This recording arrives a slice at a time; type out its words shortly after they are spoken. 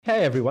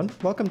Hey everyone,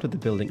 welcome to the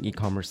Building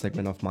E-commerce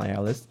segment of My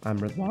Alice. I'm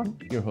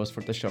Ridwan, your host for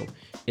the show.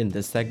 In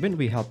this segment,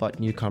 we help out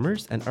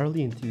newcomers and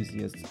early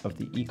enthusiasts of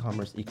the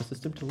e-commerce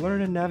ecosystem to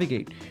learn and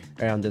navigate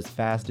around this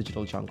vast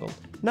digital jungle.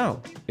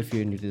 Now, if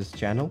you're new to this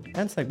channel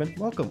and segment,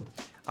 welcome.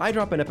 I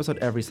drop an episode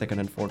every second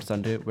and fourth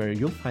Sunday where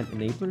you'll find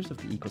enablers of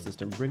the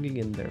ecosystem bringing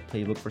in their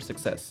playbook for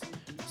success.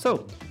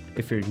 So,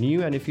 if you're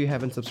new and if you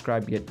haven't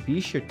subscribed yet, be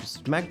sure to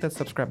smack that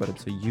subscribe button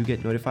so you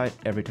get notified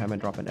every time I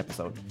drop an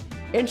episode.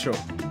 Intro.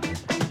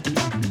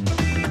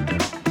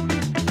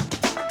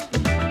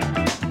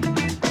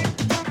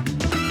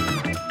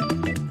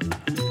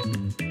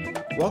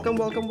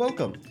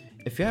 Welcome.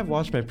 If you have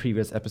watched my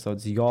previous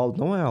episodes, y'all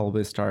know I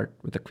always start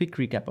with a quick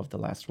recap of the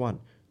last one.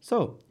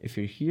 So, if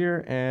you're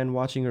here and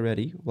watching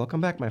already,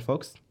 welcome back, my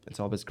folks. It's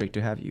always great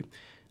to have you.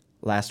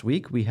 Last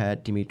week, we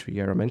had Dmitry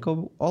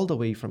Yaremenko all the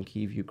way from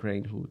Kyiv,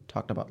 Ukraine, who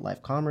talked about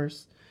live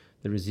commerce,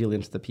 the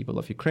resilience of the people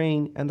of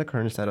Ukraine, and the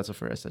current status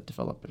of asset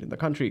development in the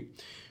country.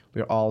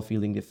 We're all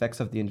feeling the effects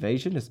of the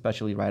invasion,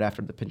 especially right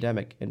after the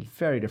pandemic, in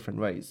very different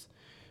ways.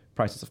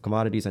 Prices of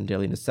commodities and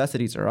daily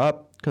necessities are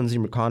up,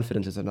 consumer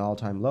confidence is at an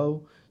all-time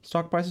low,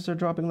 stock prices are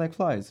dropping like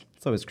flies,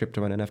 so is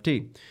crypto and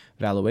NFT.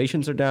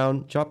 Valuations are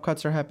down, job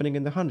cuts are happening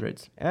in the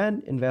hundreds,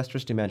 and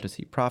investors demand to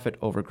see profit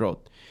over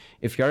growth.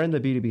 If you're in the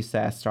B2B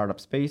SaaS startup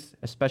space,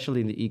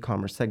 especially in the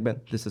e-commerce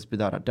segment, this is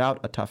without a doubt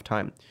a tough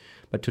time.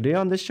 But today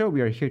on this show, we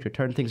are here to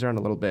turn things around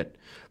a little bit.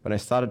 When I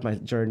started my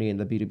journey in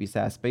the B2B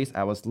SaaS space,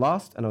 I was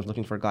lost and I was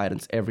looking for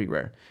guidance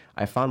everywhere.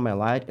 I found my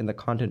light in the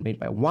content made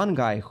by one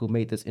guy who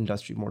made this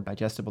industry more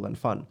digestible and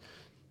fun.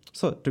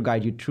 So to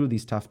guide you through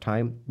these tough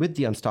times with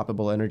the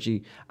unstoppable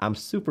energy, I'm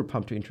super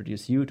pumped to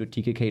introduce you to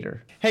TK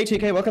Cater. Hey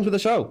TK, welcome to the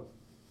show.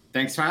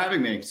 Thanks for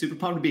having me. Super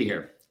pumped to be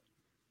here.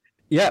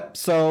 Yeah,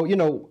 so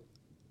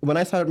when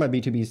I started my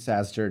B2B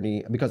SaaS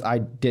journey, because I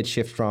did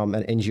shift from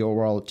an NGO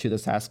world to the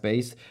SaaS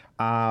space,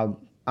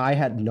 I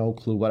had no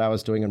clue what I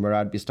was doing and where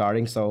I'd be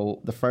starting.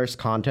 So the first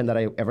content that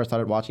I ever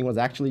started watching was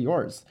actually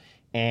yours.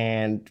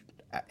 And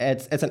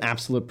it's an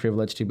absolute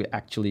privilege to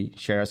actually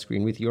share a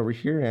screen with you over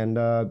here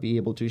and be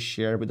able to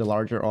share with the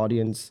larger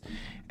audience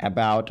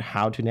about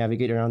how to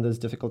navigate around these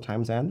difficult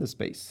times and the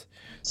space.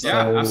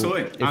 Yeah,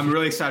 absolutely. I'm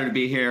really excited to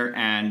be here,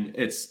 and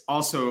it's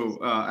also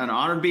an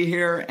honor to be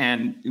here.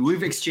 And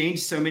we've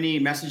exchanged so many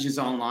messages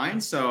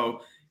online,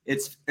 so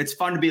it's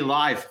fun to be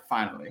live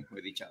finally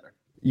with each other.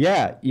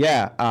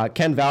 Yeah.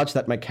 Can vouch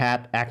that my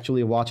cat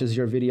actually watches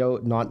your video,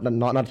 not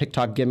a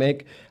TikTok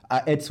gimmick.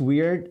 It's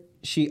weird.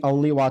 She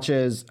only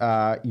watches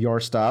your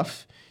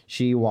stuff.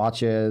 She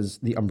watches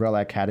the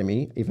Umbrella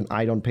Academy. Even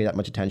I don't pay that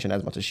much attention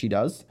as much as she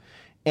does.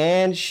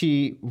 And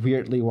she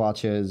weirdly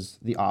watches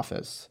The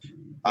Office.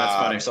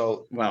 That's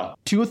funny.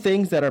 Two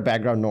things that are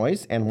background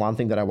noise and one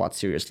thing that I watch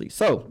seriously.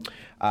 So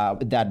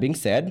with that being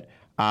said,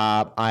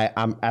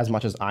 I'm as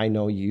much as I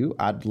know you,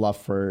 I'd love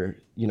for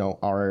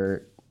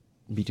our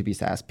B2B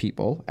SaaS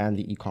people and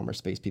the e-commerce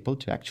space people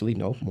to actually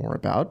know more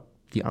about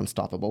the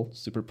unstoppable,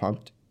 super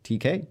pumped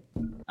TK.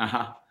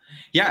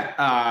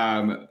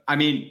 Yeah.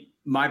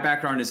 My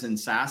background is in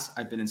SaaS.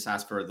 I've been in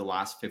SaaS for the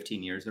last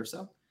 15 years or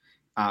so.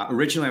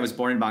 Originally, I was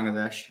born in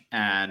Bangladesh,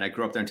 and I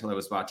grew up there until I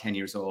was about 10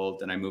 years old.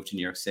 Then I moved to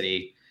New York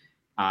City.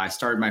 I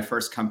started my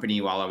first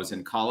company while I was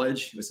in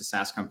college. It was a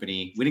SaaS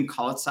company. We didn't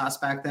call it SaaS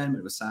back then, but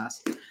it was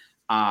SaaS.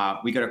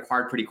 We got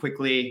acquired pretty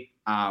quickly,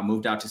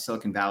 moved out to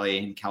Silicon Valley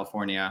in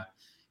California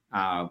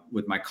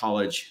with my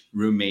college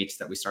roommates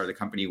that we started the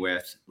company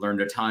with,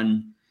 learned a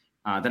ton.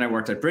 Then I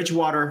worked at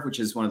Bridgewater, which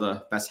is one of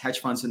the best hedge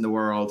funds in the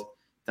world.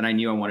 Then I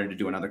knew I wanted to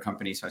do another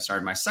company. So I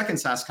started my second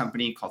SaaS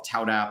company called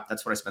ToutApp.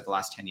 That's what I spent the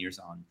last 10 years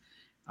on.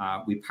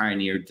 We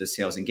pioneered the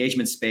sales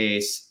engagement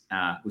space.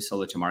 We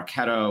sold it to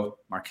Marketo.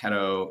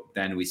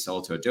 Then we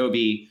sold to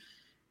Adobe.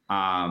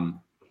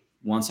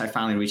 Once I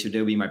finally reached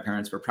Adobe, my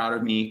parents were proud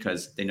of me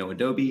because they know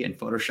Adobe and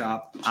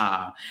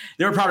Photoshop.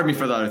 They were proud of me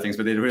for the other things,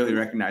 but they really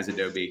recognized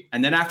Adobe.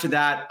 And then after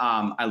that,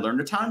 I learned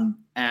a ton.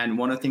 And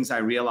one of the things I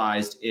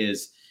realized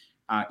is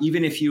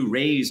even if you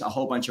raise a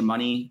whole bunch of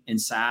money in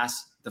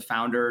SaaS, the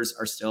founders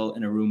are still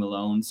in a room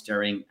alone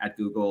staring at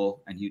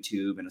Google and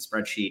YouTube and a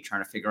spreadsheet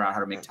trying to figure out how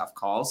to make tough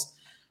calls.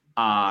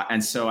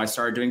 And so I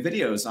started doing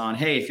videos on,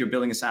 hey, if you're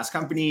building a SaaS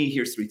company,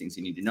 here's 3 things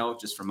you need to know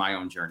just from my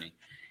own journey.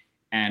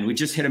 And we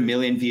just hit 1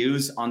 million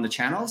views on the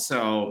channel.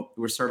 So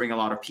we're serving a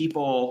lot of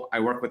people. I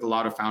work with a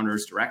lot of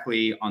founders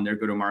directly on their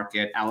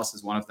go-to-market. Alice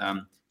is one of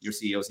them. Your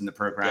CEO's in the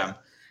program.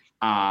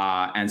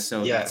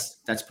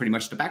 That's pretty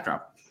much the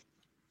backdrop.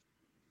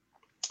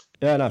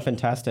 Yeah, no,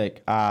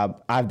 fantastic.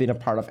 I've been a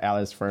part of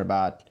Alice for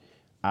about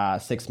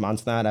 6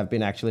 months now, and I've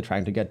been actually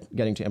trying to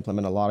getting to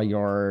implement a lot of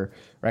your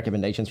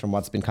recommendations from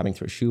what's been coming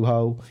through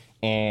Shuho,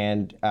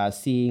 and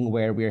seeing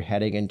where we're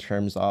heading in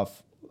terms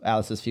of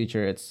Alice's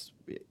future.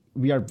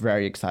 We are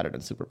very excited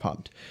and super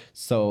pumped.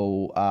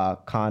 So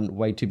can't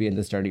wait to be in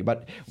this journey.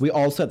 But we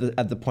also,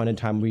 at the point in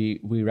time, we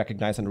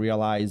recognize and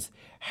realize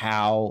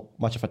how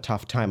much of a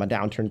tough time a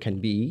downturn can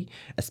be,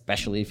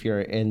 especially if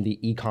you're in the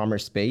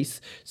e-commerce space.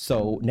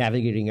 So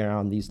navigating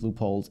around these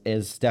loopholes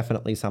is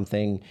definitely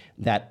something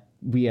that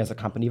we as a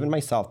company, even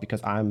myself,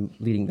 because I'm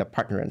leading the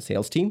partner and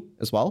sales team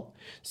as well.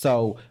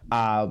 So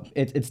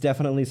it's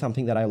definitely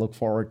something that I look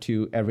forward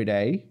to every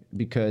day,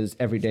 because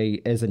every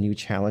day is a new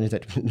challenge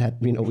that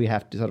we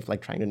have to sort of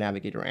like trying to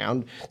navigate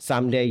around.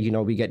 Some day,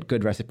 we get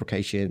good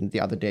reciprocation. The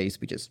other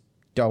days we just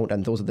don't,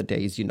 and those are the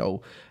days,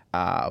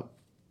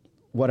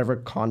 whatever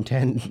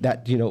content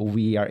that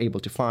we are able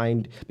to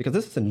find, because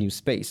this is a new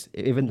space.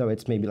 Even though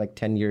it's maybe like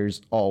 10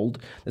 years old,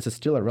 this is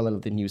still a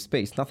relatively new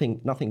space.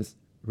 Nothing's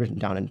written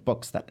down in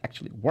books that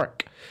actually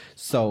work.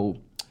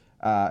 So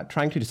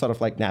trying to sort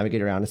of like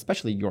navigate around,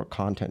 especially your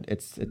content,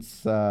 it's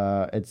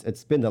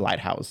been the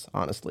lighthouse,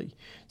 honestly.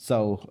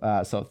 So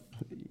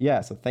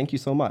thank you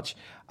so much.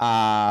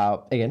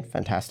 Again,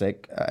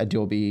 fantastic.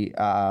 Adobe.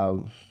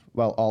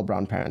 Well, all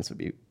brown parents would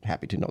be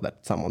happy to know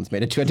that someone's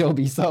made it to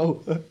Adobe.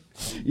 So,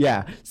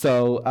 yeah.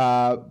 So,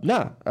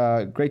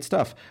 great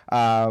stuff.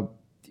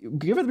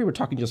 Given we were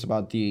talking just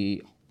about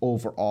the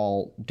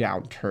overall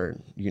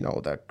downturn,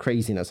 the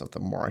craziness of the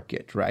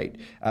market, right?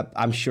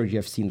 I'm sure you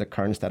have seen the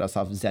current status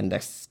of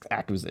Zendex's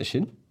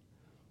acquisition.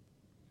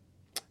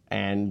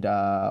 And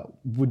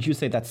would you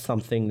say that's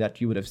something that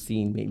you would have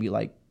seen maybe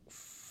like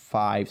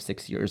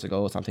 5-6 years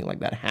ago, something like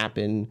that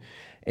happen?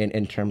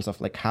 In terms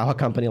of like how a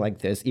company like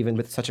this, even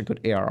with such a good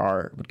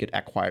ARR, would get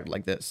acquired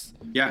like this?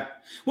 Yeah.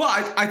 Well,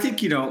 I think,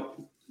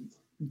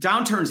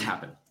 downturns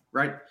happen,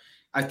 right?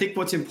 I think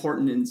what's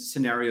important in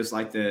scenarios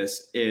like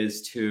this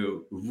is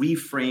to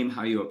reframe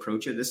how you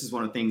approach it. This is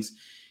one of the things,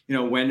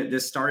 when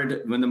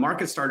the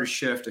market started to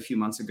shift a few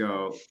months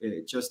ago,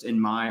 just in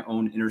my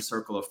own inner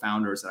circle of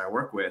founders that I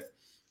work with,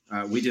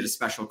 we did a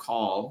special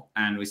call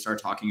and we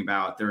started talking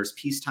about there's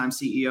peacetime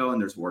CEO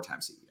and there's wartime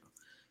CEO.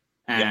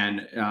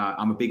 And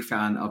I'm a big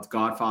fan of The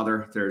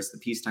Godfather. There's the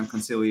peacetime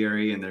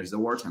conciliary and there's the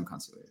wartime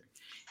conciliary.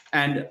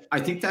 And I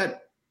think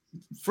that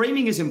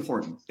framing is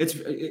important.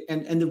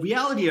 And the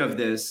reality of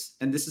this,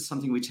 and this is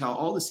something we tell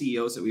all the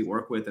CEOs that we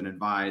work with and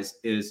advise,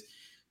 is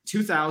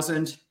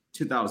 2000,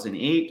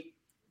 2008,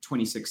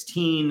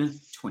 2016,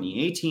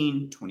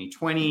 2018,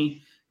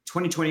 2020,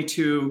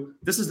 2022.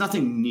 This is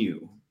nothing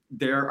new.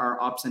 There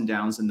are ups and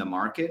downs in the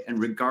market. And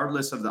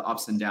regardless of the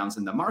ups and downs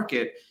in the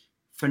market,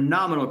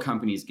 phenomenal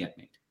companies get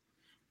made.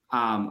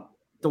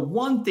 The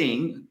one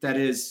thing that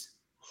is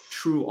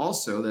true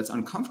also that's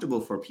uncomfortable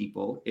for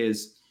people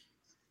is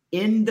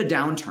in the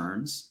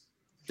downturns,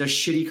 the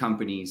shitty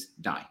companies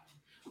die,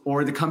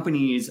 or the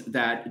companies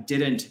that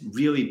didn't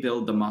really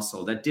build the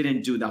muscle, that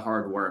didn't do the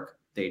hard work,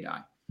 they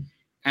die.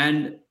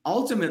 And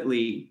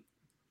ultimately,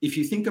 if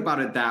you think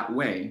about it that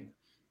way,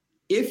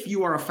 if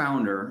you are a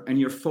founder and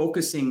you're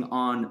focusing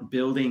on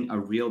building a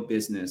real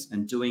business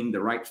and doing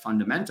the right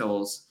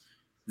fundamentals,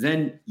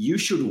 then you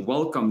should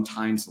welcome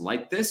times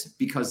like this,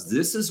 because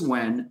this is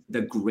when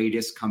the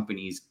greatest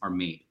companies are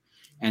made.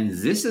 And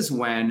this is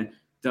when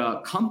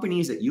the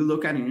companies that you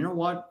look at and you know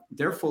what,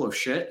 they're full of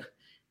shit.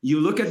 You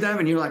look at them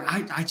and you're like,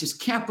 I just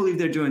can't believe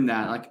they're doing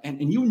that. Like,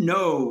 and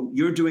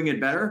you're doing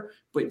it better,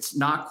 but it's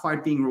not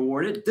quite being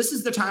rewarded. This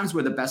is the times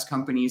where the best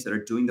companies that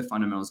are doing the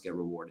fundamentals get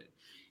rewarded.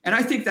 And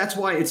I think that's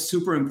why it's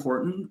super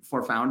important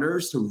for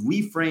founders to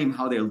reframe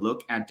how they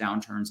look at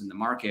downturns in the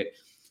market.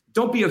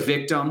 Don't be a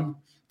victim.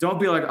 Don't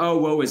be like, oh,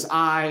 woe is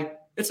I.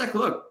 It's like,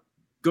 look,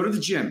 go to the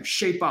gym,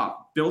 shape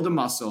up, build a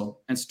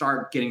muscle, and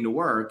start getting to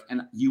work.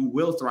 And you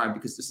will thrive,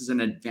 because this is an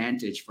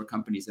advantage for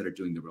companies that are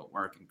doing the real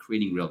work and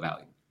creating real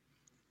value.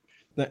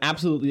 I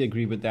absolutely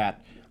agree with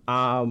that.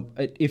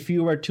 If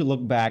you were to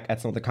look back at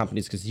some of the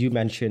companies, because you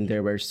mentioned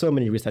there were so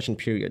many recession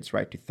periods,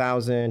 right?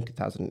 2000,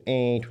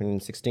 2008,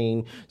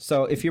 2016.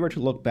 So if you were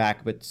to look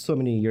back with so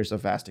many years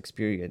of vast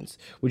experience,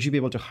 would you be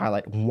able to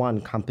highlight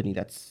one company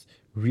that's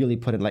really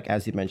put in, like,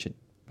 as you mentioned,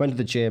 went to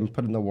the gym,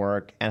 put in the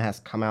work, and has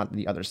come out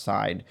the other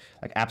side,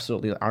 like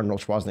absolutely Arnold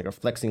Schwarzenegger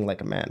flexing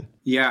like a man?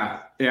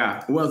 Yeah.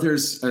 Well,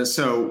 there's let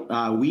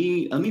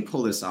me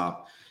pull this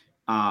up.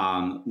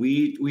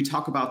 We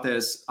talk about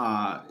this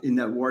in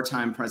the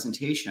wartime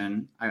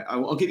presentation.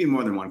 I'll give you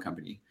more than one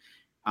company.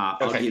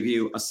 I'll give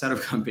you a set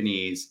of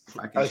companies. If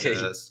I can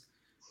just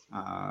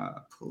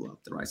pull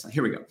up the right side.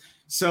 Here we go.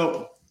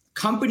 So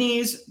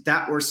companies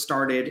that were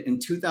started in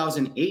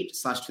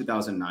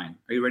 2008/2009.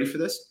 Are you ready for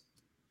this?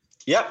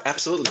 Yep,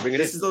 absolutely. Bring it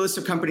in. This is the list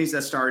of companies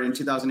that started in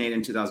 2008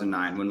 and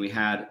 2009 when we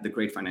had the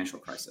great financial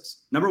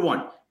crisis. Number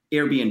 1,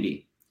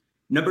 Airbnb.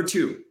 Number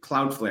 2,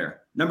 Cloudflare.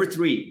 Number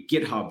 3,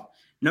 GitHub.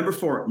 Number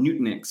 4,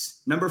 Nutanix.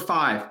 Number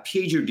 5,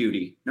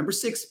 PagerDuty. Number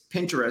 6,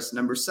 Pinterest.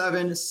 Number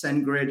 7,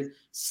 SendGrid,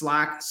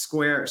 Slack,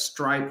 Square,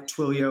 Stripe,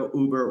 Twilio,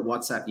 Uber,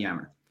 WhatsApp,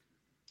 Yammer.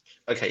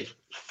 Okay.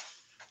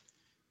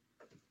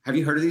 Have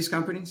you heard of these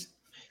companies?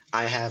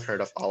 I have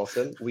heard of all of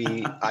them.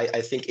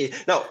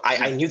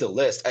 I knew the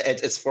list.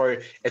 It's for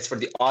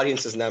the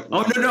audience's number.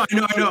 Oh no,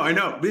 I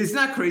know. But isn't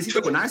that crazy?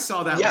 When I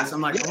saw that list,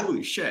 I'm like,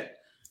 holy shit.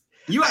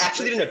 You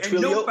actually didn't know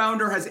Twilio. No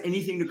founder has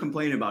anything to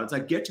complain about. It's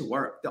like, get to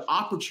work. The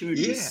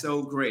opportunity is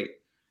so great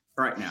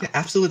right now. Yeah,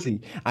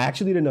 absolutely. I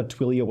actually didn't know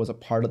Twilio was a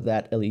part of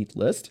that elite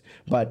list,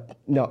 but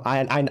no,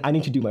 I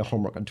need to do my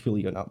homework on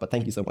Twilio now. But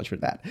thank you so much for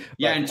that.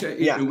 Yeah, in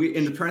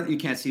the print you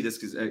can't see this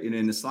because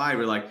in the slide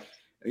we're like,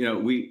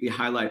 we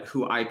highlight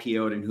who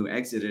IPO'd and who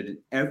exited. And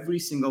every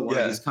single one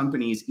of these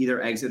companies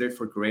either exited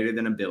for greater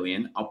than $1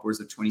 billion, upwards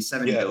of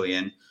 27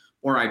 billion,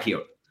 or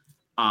IPO'd.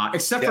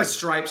 Except for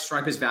Stripe.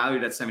 Stripe is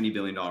valued at $70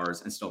 billion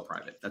and still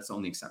private. That's the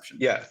only exception.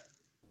 Yeah.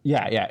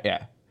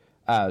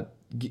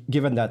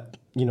 Given that,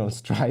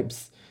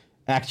 Stripe's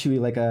actually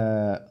like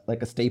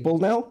a staple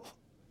now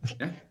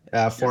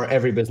for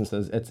every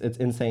businesses. It's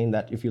insane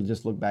that if you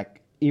just look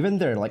back, even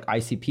their like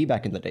ICP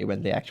back in the day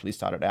when they actually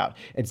started out,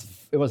 it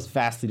was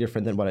vastly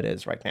different than what it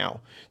is right now.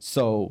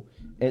 So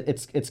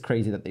it's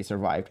crazy that they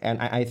survived.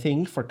 And I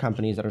think for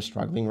companies that are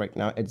struggling right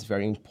now, it's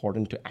very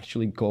important to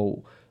actually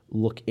go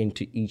look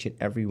into each and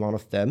every one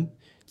of them,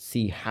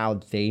 see how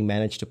they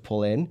manage to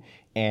pull in,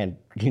 and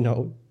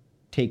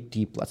take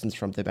deep lessons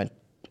from them and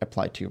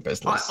apply to your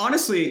business.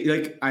 Honestly,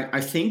 like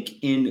I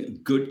think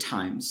in good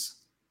times,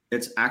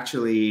 it's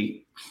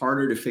actually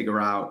harder to figure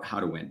out how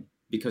to win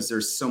because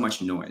there's so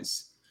much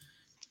noise.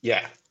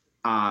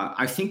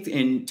 I think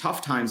in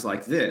tough times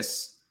like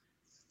this,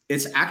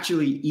 it's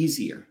actually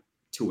easier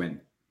to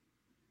win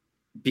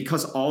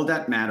because all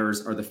that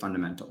matters are the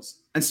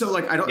fundamentals. And so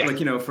like, I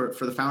don't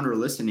for the founder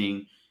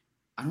listening,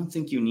 I don't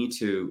think you need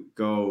to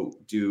go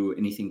do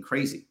anything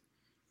crazy.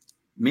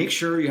 Make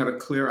sure you have a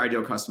clear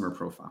ideal customer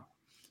profile.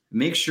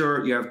 Make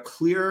sure you have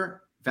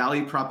clear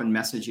value prop and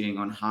messaging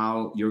on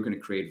how you're going to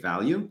create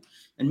value,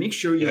 and make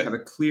sure you have a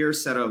clear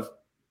set of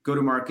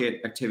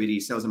go-to-market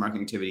activities, sales and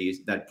marketing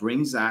activities that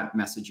brings that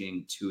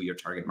messaging to your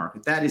target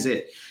market. That is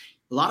it.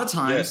 A lot of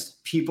times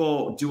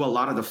people do a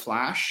lot of the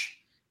flash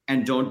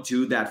and don't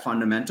do that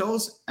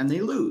fundamentals, and they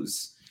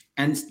lose.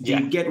 And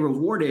they get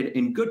rewarded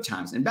in good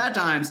times. In bad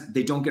times,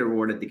 they don't get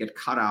rewarded. They get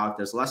cut out.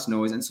 There's less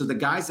noise. And so the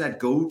guys that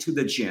go to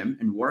the gym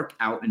and work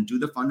out and do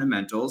the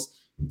fundamentals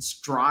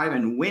strive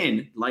and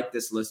win like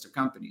this list of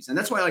companies. And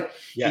that's why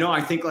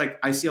I think like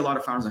I see a lot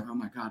of founders like, oh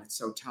my God, it's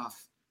so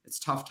tough. It's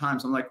tough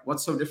times. I'm like,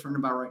 what's so different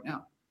about right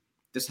now?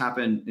 This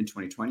happened in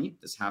 2020.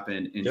 This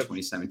happened in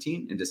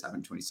 2017. And this happened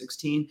in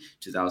 2016,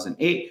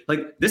 2008.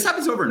 Like this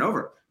happens over and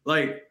over.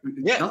 Like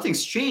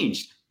nothing's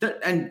changed.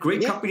 And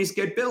great companies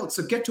get built.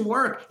 So get to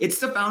work. It's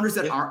the founders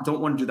that don't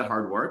want to do the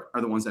hard work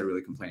are the ones that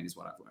really complain is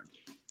what I've learned.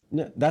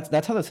 Yeah,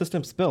 that's how the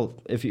system's built.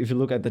 If you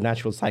look at the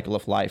natural cycle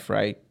of life,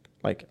 right?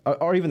 Like,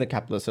 or even the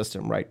capitalist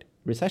system, right?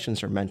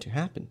 Recessions are meant to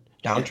happen.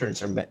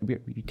 Downturns are meant,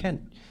 you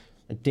can't.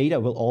 Data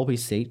will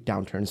always say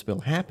downturns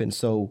will happen.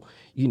 So,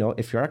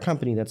 if you're a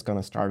company that's going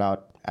to start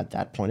out at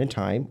that point in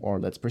time, or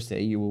let's per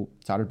se you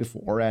started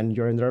before and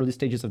you're in the early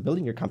stages of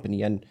building your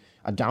company and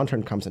a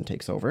downturn comes and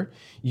takes over,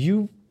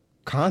 you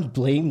can't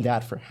blame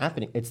that for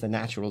happening. It's the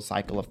natural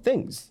cycle of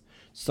things.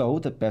 So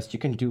the best you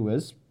can do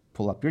is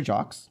pull up your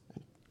jocks,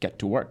 get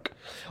to work.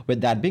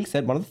 With that being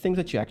said, one of the things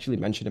that you actually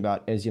mentioned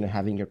about is,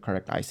 having your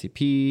correct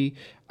ICP,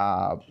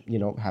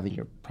 having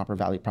your proper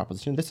value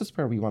proposition. This is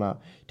where we want to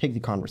take the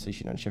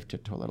conversation and shift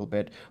it to a little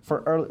bit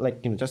for early,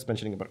 just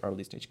mentioning about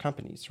early stage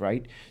companies,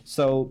 right?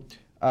 So,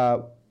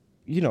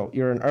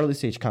 you're an early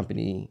stage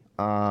company,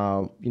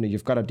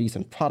 you've got a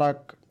decent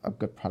product, a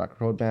good product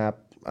roadmap,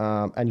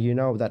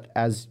 and that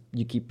as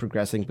you keep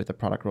progressing with the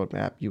product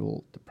roadmap,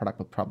 the product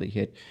will probably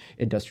hit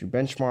industry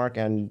benchmark,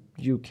 and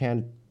you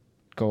can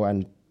go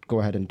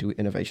ahead and do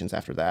innovations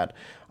after that.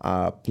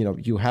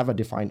 You have a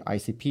defined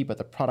ICP, but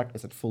the product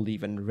isn't fully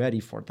even ready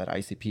for that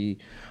ICP.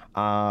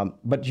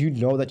 But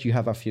that you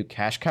have a few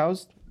cash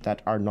cows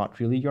that are not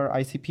really your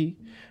ICP,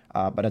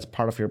 but as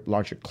part of your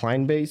larger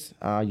client base,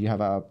 you have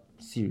a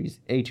Series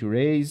A to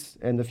raise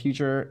in the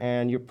future,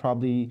 and you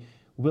probably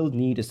will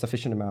need a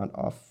sufficient amount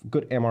of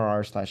good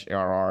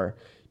MRR/ARR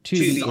to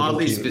be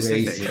oddly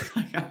specific.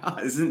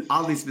 Isn't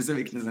oddly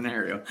specific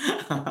scenario.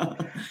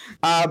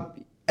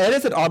 It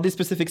is an oddly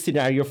specific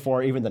scenario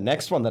for even the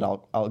next one that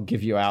I'll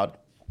give you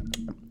out.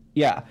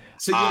 Yeah.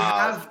 So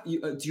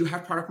do you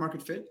have product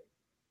market fit?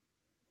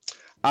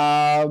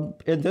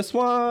 In this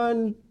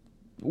one,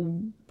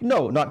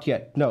 no, not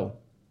yet. No.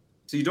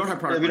 So you don't have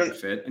product market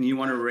fit, and you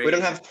want to raise. We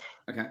don't have.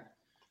 Okay.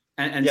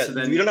 And so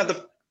then we don't have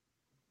the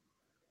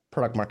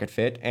product market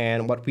fit,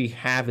 and what we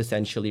have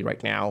essentially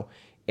right now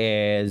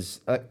is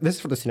this is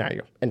for the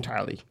scenario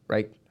entirely,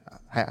 right?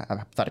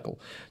 Hypothetical.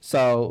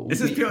 So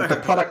this is purely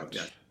product.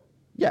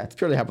 Yeah, it's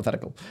purely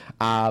hypothetical.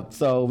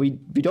 So we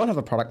don't have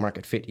a product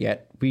market fit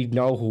yet. We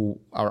know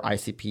who our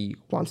ICP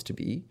wants to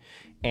be,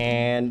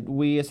 and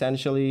we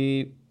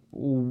essentially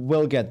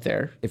will get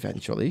there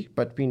eventually,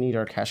 but we need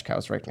our cash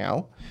cows right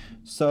now.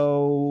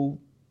 So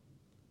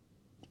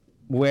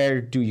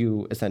where do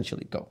you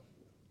essentially go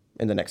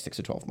in the next 6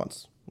 to 12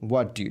 months?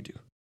 What do you do?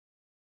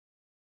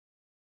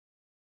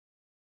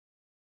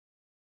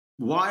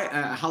 Why?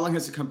 How long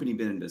has the company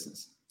been in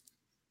business?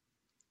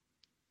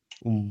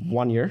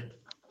 1 year.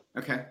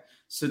 Okay.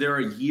 So they're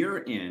a year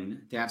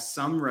in, they have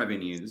some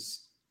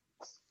revenues.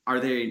 Are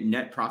they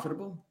net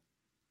profitable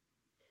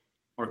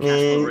or cash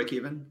flow break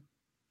even?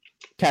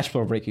 Cash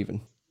flow break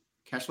even.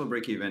 Cash flow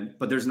break even,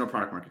 but there's no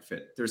product market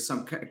fit. There's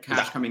some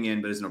cash coming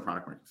in, but there's no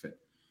product market fit.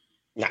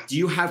 No. Do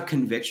you have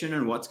conviction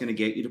on what's going to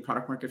get you to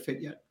product market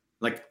fit yet?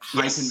 Like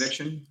high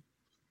conviction?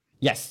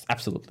 Yes,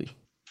 absolutely.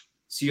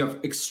 So you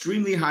have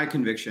extremely high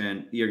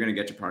conviction you're going to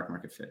get to product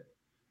market fit.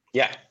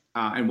 Yeah.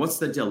 And what's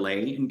the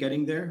delay in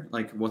getting there?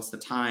 Like, what's the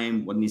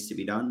time? What needs to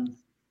be done?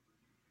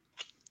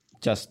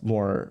 Just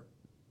more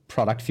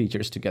product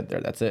features to get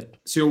there. That's it.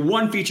 So you're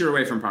one feature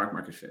away from product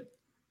market fit.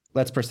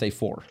 Let's per se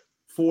 4.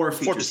 4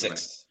 features 4 to 6.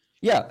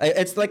 away. Yeah,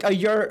 it's like a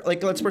year,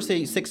 like let's per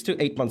se 6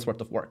 to 8 months worth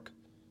of work.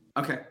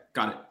 Okay,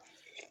 got it.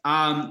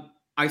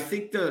 I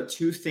think the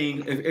two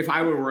things, if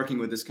I were working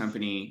with this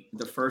company,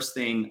 the first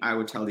thing I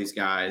would tell these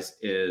guys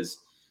is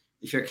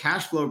if your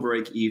cash flow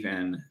break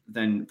even,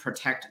 then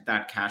protect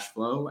that cash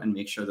flow and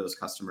make sure those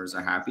customers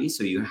are happy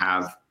so you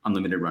have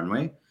unlimited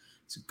runway.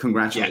 So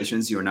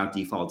congratulations, you are now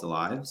default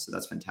alive. So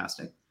that's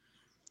fantastic.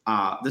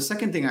 The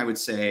second thing I would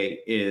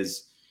say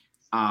is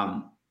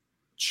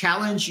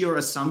challenge your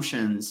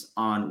assumptions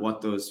on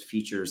what those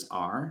features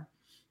are.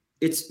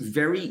 It's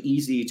very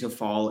easy to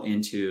fall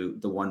into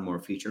the one more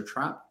feature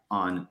trap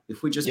on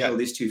if we just build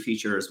these 2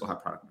 features, we'll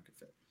have product market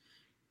fit.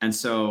 And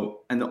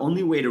the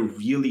only way to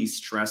really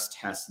stress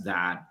test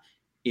that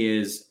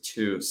is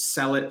to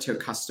sell it to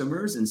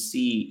customers and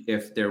see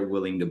if they're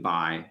willing to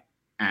buy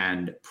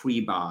and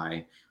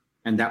pre-buy.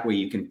 And that way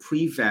you can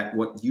pre-vet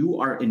what you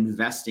are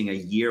investing a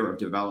year of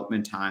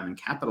development time and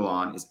capital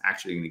on is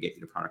actually going to get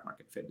you to product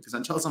market fit. Because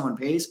until someone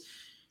pays,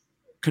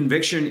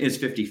 conviction is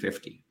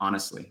 50-50,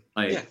 honestly.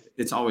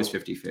 It's always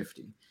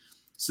 50-50.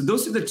 So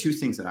those are the 2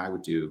 things that I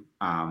would do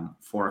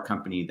for a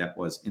company that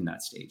was in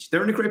that stage.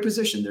 They're in a great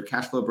position. Their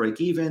cash flow break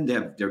even. They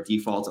have their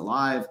default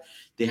alive.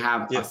 They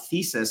have a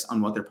thesis on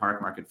what their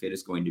product market fit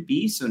is going to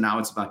be. So now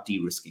it's about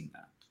de-risking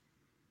that.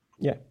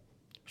 Yeah,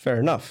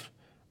 fair enough.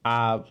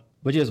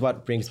 Which is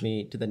what brings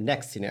me to the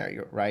next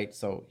scenario, right?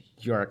 So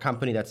you're a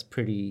company that's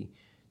pretty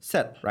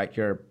set, right?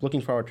 You're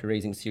looking forward to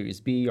raising Series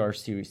B or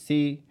Series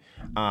C.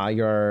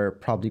 You're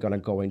probably going to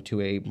go into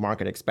a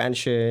market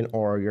expansion,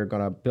 or you're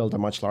going to build a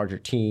much larger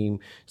team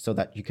so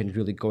that you can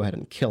really go ahead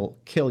and kill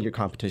your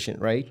competition,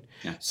 right?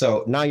 Yeah.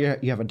 So now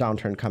you have a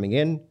downturn coming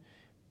in,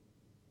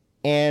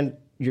 and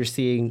you're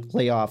seeing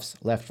layoffs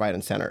left, right,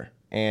 and center.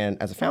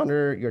 And as a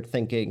founder, you're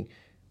thinking,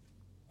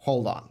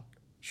 hold on,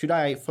 should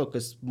I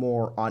focus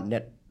more on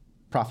net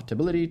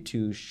profitability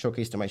to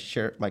showcase to my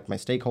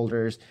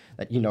stakeholders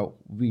that,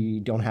 we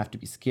don't have to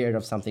be scared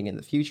of something in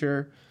the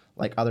future,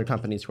 like other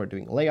companies who are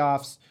doing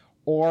layoffs?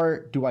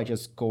 Or do I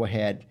just go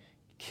ahead,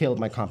 kill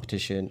my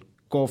competition,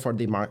 go for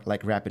the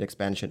rapid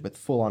expansion with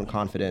full on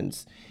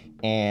confidence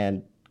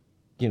and,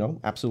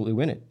 absolutely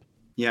win it?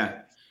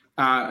 Yeah.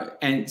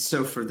 And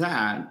so for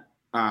that,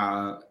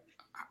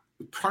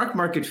 product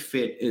market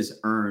fit is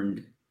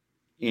earned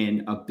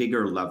in a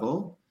bigger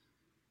level.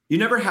 You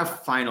never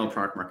have final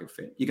product market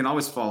fit. You can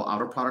always fall out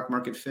of product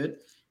market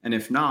fit. And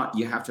if not,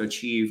 you have to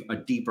achieve a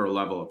deeper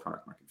level of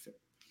product market fit.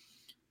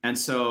 And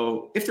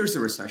so if there's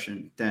a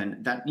recession, then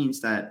that means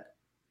that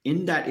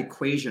in that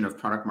equation of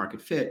product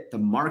market fit, the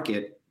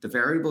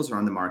variables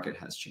around the market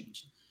has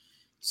changed.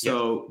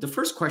 So the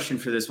first question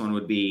for this one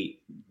would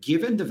be,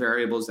 given the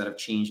variables that have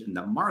changed in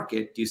the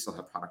market, do you still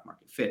have product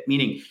market fit?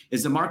 Meaning,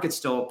 is the market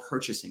still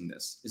purchasing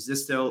this? Is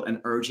this still an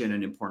urgent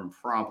and important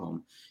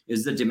problem?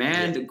 Is the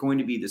demand going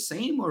to be the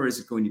same, or is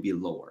it going to be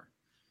lower?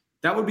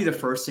 That would be the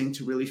first thing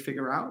to really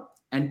figure out.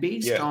 And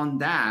based on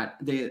that,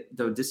 the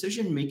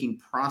decision-making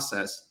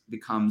process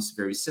becomes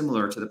very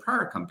similar to the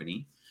prior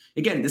company.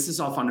 Again, this is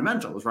all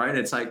fundamentals, right?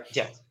 It's like,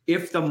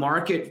 if the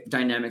market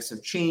dynamics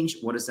have changed,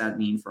 what does that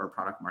mean for our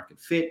product market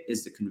fit?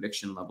 Is the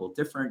conviction level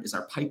different? Is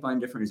our pipeline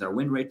different? Is our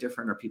win rate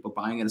different? Are people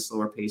buying at a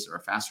slower pace or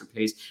a faster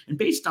pace? And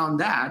based on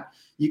that,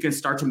 you can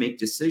start to make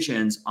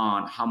decisions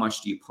on how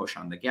much do you push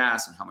on the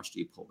gas and how much do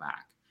you pull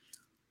back.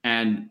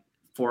 And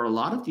for a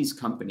lot of these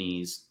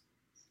companies,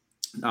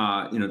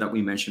 that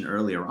we mentioned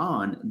earlier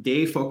on,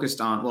 they focused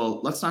on,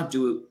 well, let's not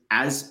do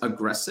as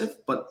aggressive,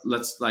 but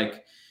let's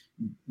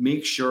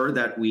make sure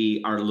that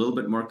we are a little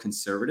bit more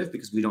conservative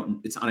because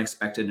it's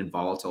unexpected and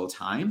volatile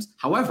times.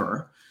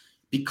 However,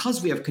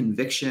 because we have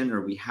conviction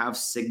or we have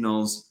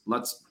signals,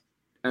 let's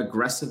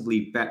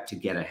aggressively bet to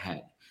get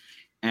ahead.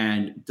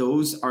 And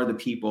those are the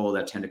people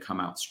that tend to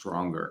come out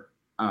stronger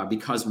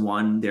because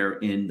 1, they're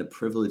in the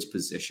privileged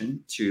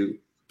position to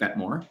bet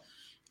more.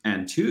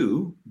 And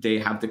 2, they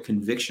have the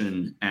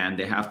conviction and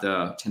they have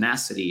the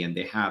tenacity and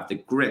they have the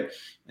grit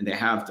and they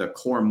have the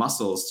core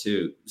muscles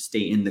to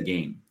stay in the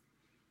game.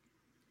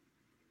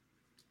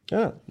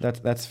 Yeah,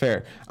 that's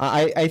fair.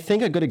 I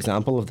think a good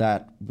example of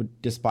that,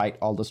 despite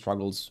all the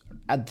struggles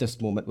at this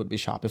moment, would be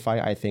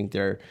Shopify. I think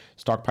their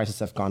stock prices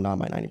have gone down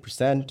by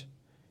 90%.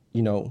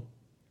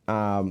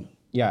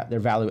 Their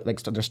value,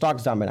 their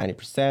stock's down by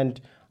 90%,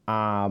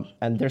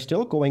 and they're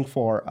still going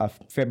for a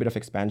fair bit of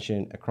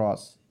expansion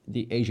across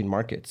the Asian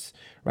markets,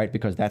 right?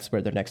 Because that's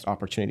where their next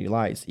opportunity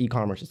lies.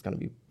 E-commerce is going to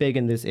be big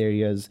in these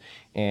areas,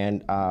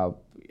 and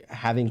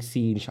having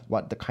seen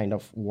what the kind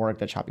of work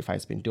that Shopify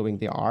has been doing,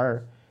 they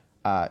are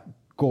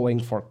going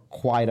for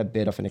quite a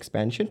bit of an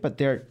expansion, but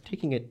they're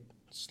taking it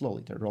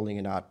slowly. They're rolling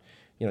it out,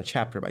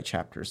 chapter by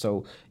chapter.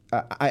 So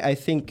I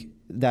think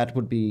that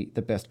would be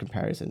the best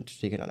comparison to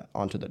take it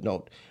onto the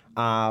note.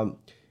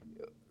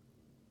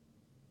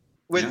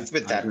 With I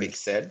that agree. being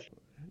said,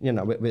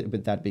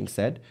 with that being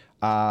said,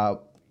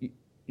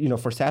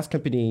 for SaaS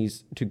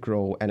companies to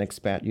grow and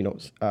expand,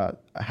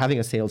 having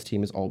a sales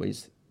team is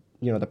always,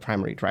 the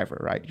primary driver,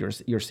 right?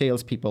 Your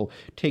salespeople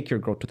take your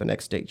growth to the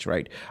next stage,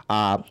 right?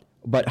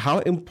 But how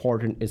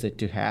important is it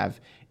to have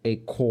a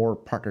core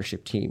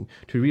partnership team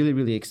to really,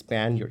 really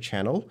expand your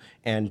channel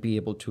and be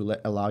able to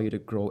allow you to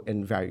grow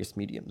in various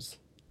mediums?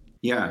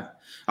 Yeah.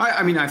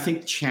 I mean, I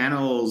think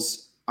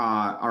channels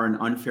are an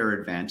unfair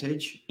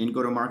advantage in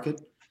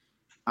go-to-market.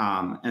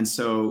 And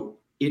so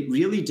it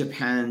really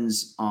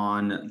depends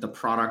on the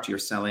product you're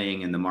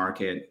selling and the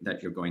market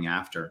that you're going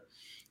after.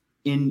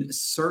 In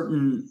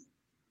certain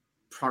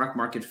product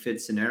market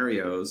fit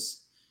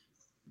scenarios,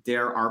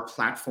 there are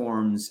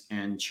platforms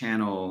and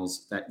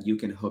channels that you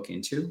can hook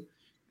into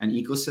and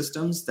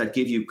ecosystems that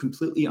give you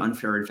completely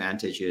unfair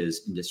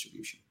advantages in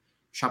distribution.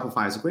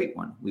 Shopify is a great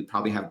one. We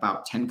probably have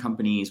about 10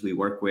 companies we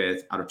work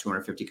with out of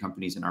 250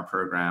 companies in our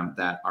program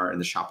that are in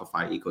the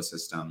Shopify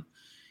ecosystem.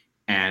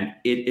 And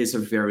it is a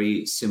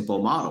very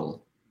simple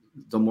model.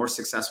 The more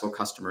successful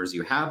customers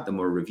you have, the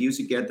more reviews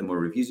you get, the more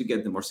reviews you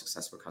get, the more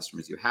successful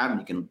customers you have, and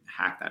you can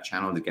hack that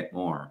channel to get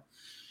more.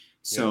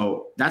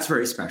 So that's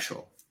very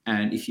special.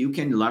 And if you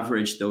can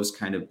leverage those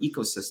kind of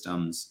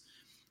ecosystems,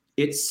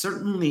 it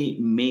certainly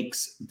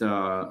makes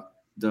the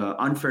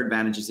unfair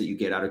advantages that you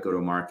get out of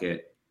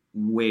go-to-market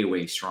way,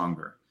 way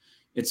stronger.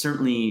 It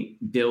certainly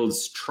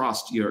builds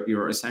trust.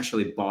 You're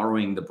essentially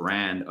borrowing the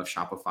brand of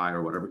Shopify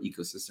or whatever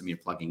ecosystem you're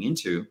plugging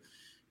into,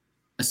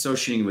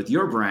 associating with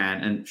your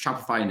brand, and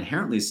Shopify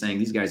inherently is saying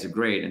these guys are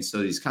great, and so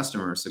these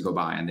customers, so go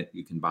buy, and that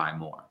you can buy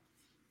more.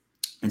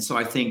 And so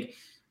I think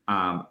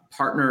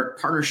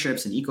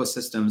partnerships and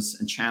ecosystems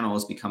and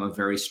channels become a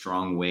very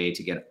strong way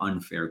to get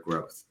unfair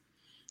growth.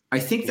 I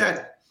think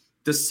that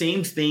the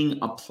same thing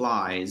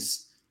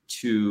applies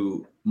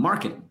to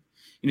marketing.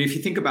 If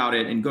you think about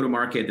it, in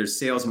go-to-market, there's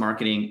sales,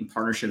 marketing, and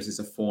partnerships is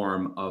a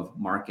form of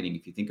marketing,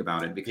 if you think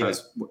about it,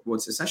 because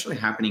what's essentially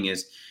happening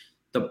is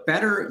the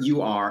better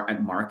you are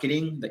at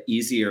marketing, the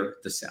easier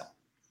the sell.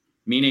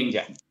 Meaning,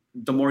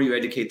 the more you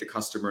educate the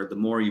customer, the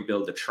more you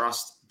build the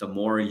trust, the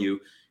more you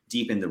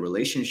deepen the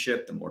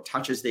relationship, the more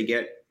touches they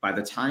get. By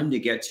the time they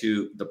get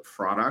to the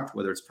product,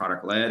 whether it's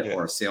product-led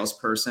or a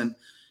salesperson,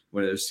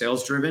 whether it's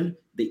sales-driven,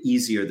 the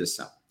easier the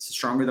sell. So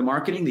stronger the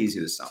marketing, the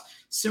easier the sell.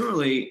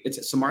 Similarly,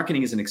 so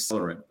marketing is an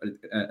accelerant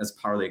as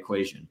part of the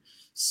equation.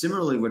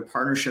 Similarly, with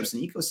partnerships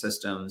and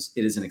ecosystems,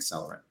 it is an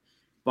accelerant.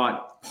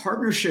 But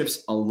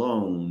partnerships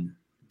alone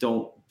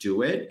don't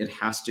do it. It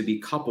has to be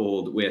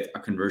coupled with a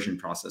conversion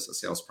process, a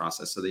sales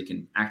process, so they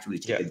can actually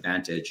take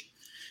advantage.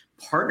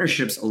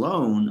 Partnerships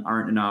alone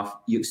aren't enough.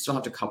 You still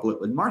have to couple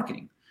it with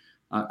marketing.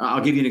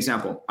 I'll give you an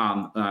example.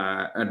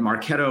 At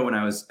Marketo, when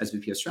I was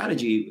SVP of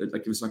strategy,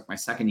 it was like my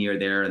second year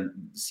there, and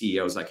the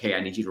CEO was like, "Hey,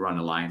 I need you to run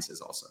alliances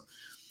also."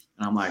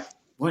 And I'm like,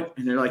 "What?"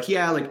 And they're like,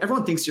 "Yeah, like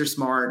everyone thinks you're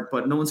smart,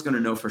 but no one's going to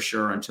know for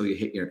sure until you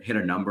hit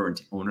a number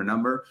and own a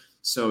number.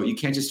 So you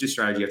can't just do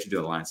strategy; you have to do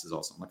alliances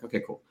also." I'm like,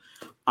 "Okay, cool."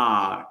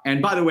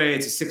 And by the way,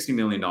 it's a $60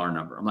 million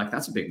number. I'm like,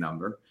 "That's a big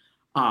number."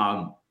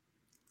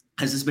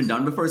 Has this been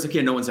done before? It's like,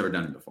 "Yeah, no one's ever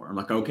done it before." I'm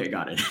like, "Okay,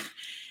 got it."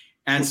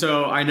 And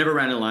so I never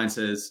ran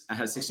alliances. I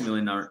had a $60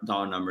 million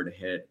number to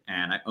hit,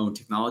 and I own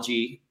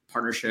technology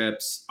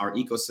partnerships, our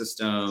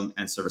ecosystem,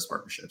 and service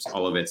partnerships.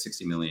 All of it,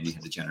 60 million you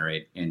had to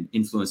generate and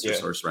influence your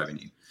source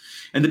revenue.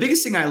 And the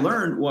biggest thing I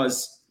learned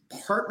was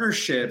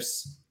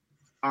partnerships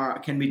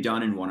can be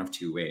done in one of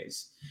two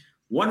ways.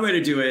 One way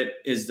to do it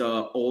is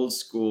the old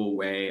school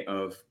way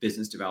of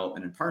business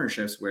development and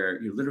partnerships, where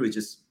you're literally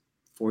just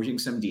forging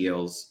some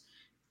deals,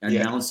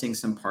 announcing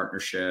some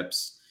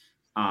partnerships.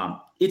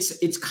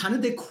 It's kind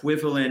of the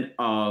equivalent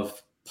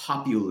of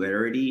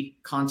popularity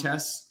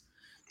contests.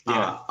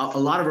 A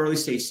lot of early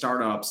stage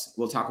startups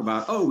will talk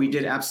about, "Oh, we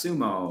did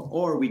AppSumo,"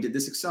 or "We did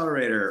this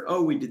accelerator,"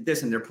 "Oh, we did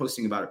this," and they're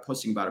posting about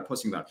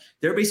it.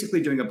 They're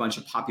basically doing a bunch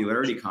of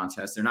popularity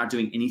contests. They're not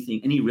doing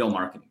any real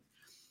marketing.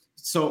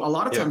 So a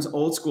lot of times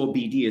old school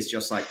BD is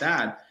just like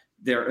that.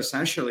 They're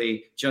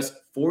essentially just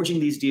forging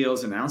these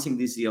deals, announcing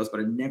these deals,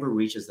 but it never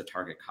reaches the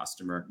target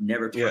customer,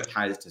 never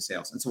ties it to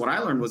sales. And so what I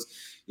learned was,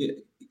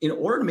 in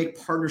order to make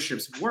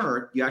partnerships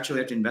work, you actually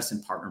have to invest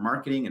in partner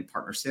marketing and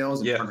partner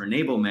sales and partner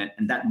enablement,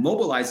 and that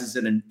mobilizes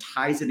it and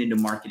ties it into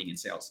marketing and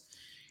sales.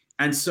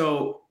 And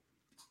so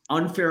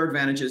unfair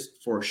advantages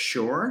for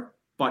sure,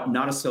 but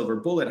not a silver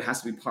bullet. It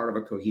has to be part of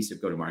a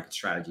cohesive go-to-market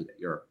strategy that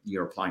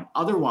you're applying.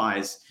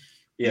 Otherwise,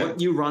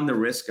 what you run the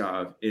risk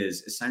of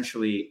is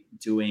essentially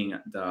doing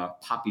the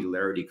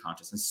popularity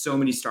contest. And so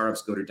many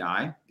startups go to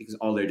die because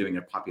all they're doing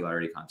are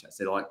popularity contests.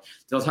 They'll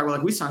talk about,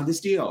 like, "We signed this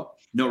deal,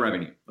 no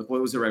revenue." Like, what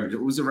was the revenue?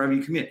 What was the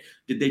revenue commit?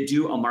 Did they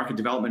do a market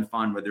development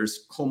fund where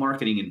there's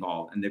co-marketing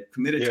involved, and they're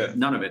committed to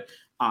none of it?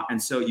 And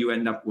so you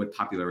end up with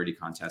popularity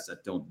contests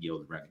that don't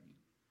yield revenue.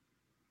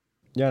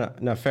 Yeah,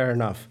 no, fair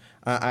enough.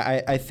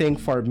 I think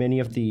for many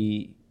of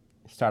the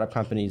startup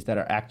companies that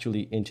are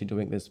actually into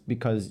doing this,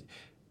 because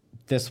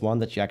this one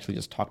that you actually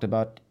just talked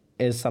about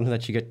is something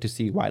that you get to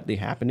see widely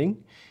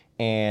happening.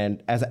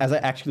 And as I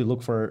actually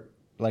look for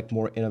like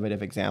more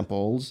innovative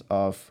examples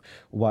of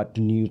what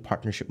new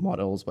partnership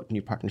models, what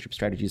new partnership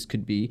strategies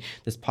could be,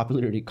 this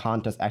popularity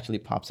contest actually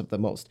pops up the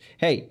most.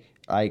 Hey,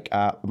 like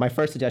my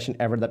first suggestion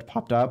ever that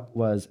popped up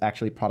was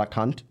actually Product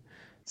Hunt.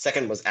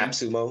 Second was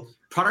AppSumo.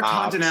 Product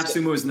Hunt and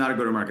AppSumo is not a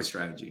go-to-market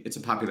strategy. It's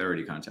a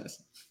popularity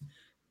contest.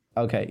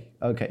 Okay.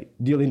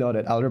 Duly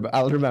noted.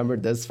 I'll remember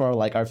this for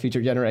like our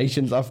future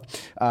generations of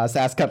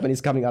SaaS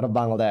companies coming out of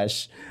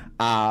Bangladesh.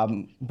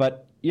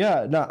 But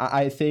yeah, no,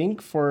 I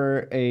think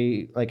for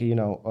we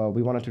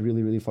wanted to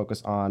really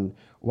focus on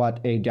what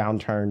a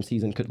downturn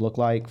season could look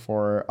like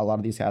for a lot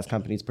of these SaaS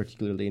companies,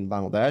 particularly in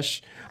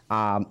Bangladesh,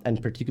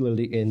 and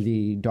particularly in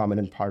the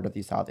dominant part of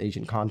the South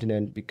Asian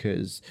continent,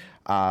 because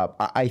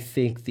I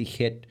think the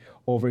hit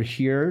over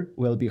here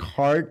will be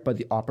hard, but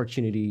the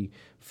opportunity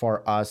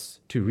for us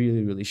to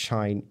really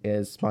shine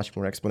is much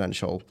more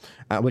exponential,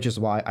 which is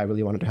why I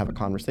really wanted to have a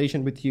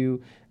conversation with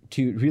you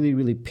to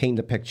really paint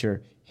the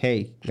picture.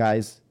 Hey,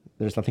 guys,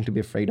 there's nothing to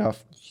be afraid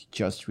of. You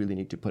just really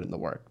need to put in the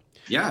work.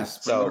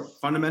 Yes. So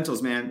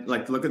fundamentals, man,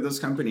 like look at those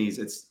companies.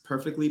 It's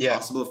perfectly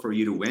possible for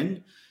you to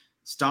win.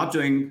 Stop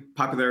doing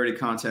popularity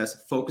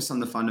contests, focus on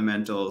the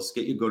fundamentals,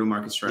 get your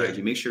go-to-market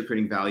strategy, make sure you're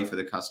creating value for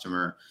the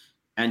customer,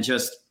 and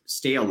just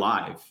stay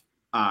alive.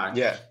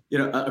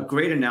 A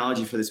great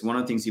analogy for this, one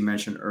of the things you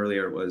mentioned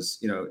earlier was,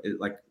 you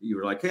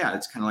were like, yeah,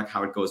 it's kind of like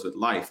how it goes with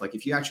life. Like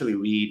if you actually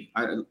read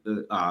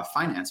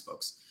finance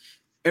books,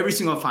 every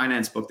single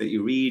finance book that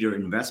you read or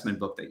investment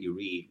book that you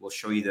read will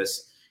show you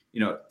this,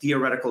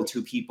 theoretical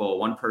two people.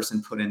 One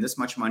person put in this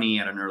much money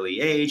at an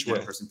early age.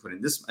 One person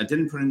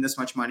didn't put in this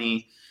much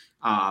money.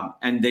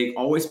 And they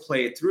always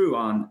play it through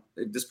on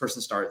this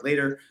person started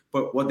later.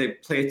 But what they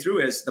play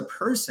through is the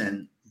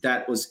person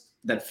that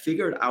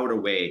figured out a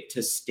way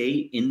to stay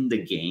in the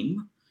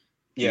game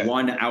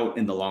won out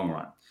in the long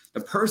run.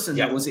 The person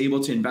that was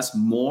able to invest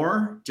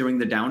more during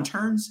the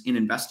downturns in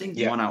investing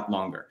won out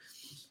longer.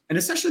 And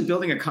essentially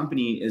building a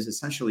company is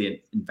essentially an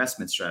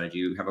investment strategy.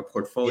 You have a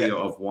portfolio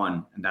of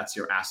one, and that's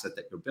your asset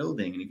that you're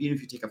building. And even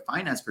if you take a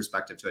finance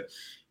perspective to it,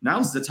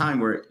 now's the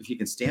time where if you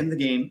can stay in the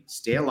game,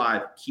 stay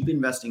alive, keep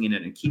investing in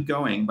it, and keep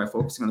going by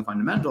focusing on the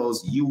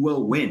fundamentals, you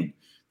will win.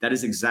 That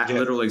is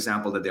literal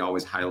example that they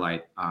always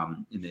highlight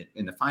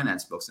in the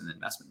finance books and the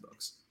investment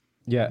books.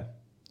 Yeah.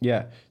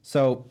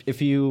 So if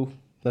you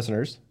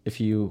listeners, if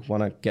you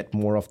want to get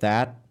more of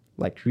that,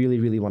 like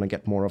really want to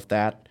get more of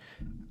that,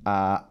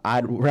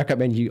 I'd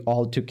recommend you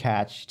all to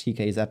catch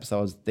TK's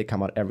episodes. They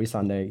come out every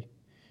Sunday,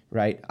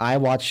 right? I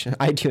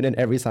tune in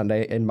every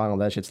Sunday in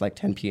Bangladesh. It's like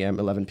 10 p.m.,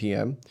 11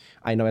 p.m.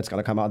 I know it's going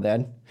to come out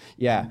then.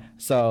 Yeah.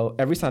 So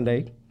every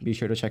Sunday, be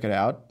sure to check it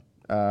out.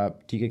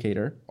 TK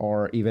Cater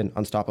or even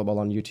Unstoppable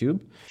on YouTube.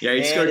 Yeah,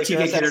 you just go to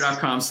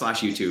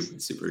tkcater.com/YouTube.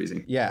 It's super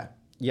easy.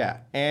 Yeah.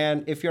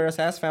 And if you're a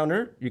SaaS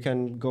founder, you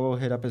can go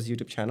hit up his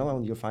YouTube channel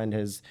and you'll find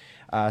his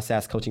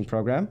SaaS coaching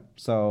program.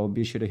 So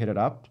be sure to hit it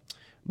up.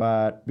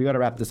 But we got to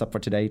wrap this up for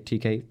today.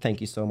 TK,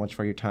 thank you so much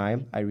for your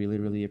time. I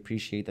really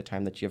appreciate the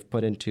time that you have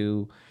put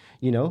into,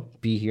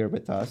 be here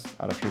with us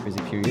out of your busy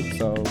period.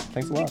 So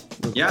thanks a lot.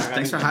 Yeah,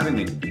 thanks for having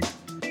me.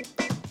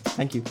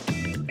 Thank you.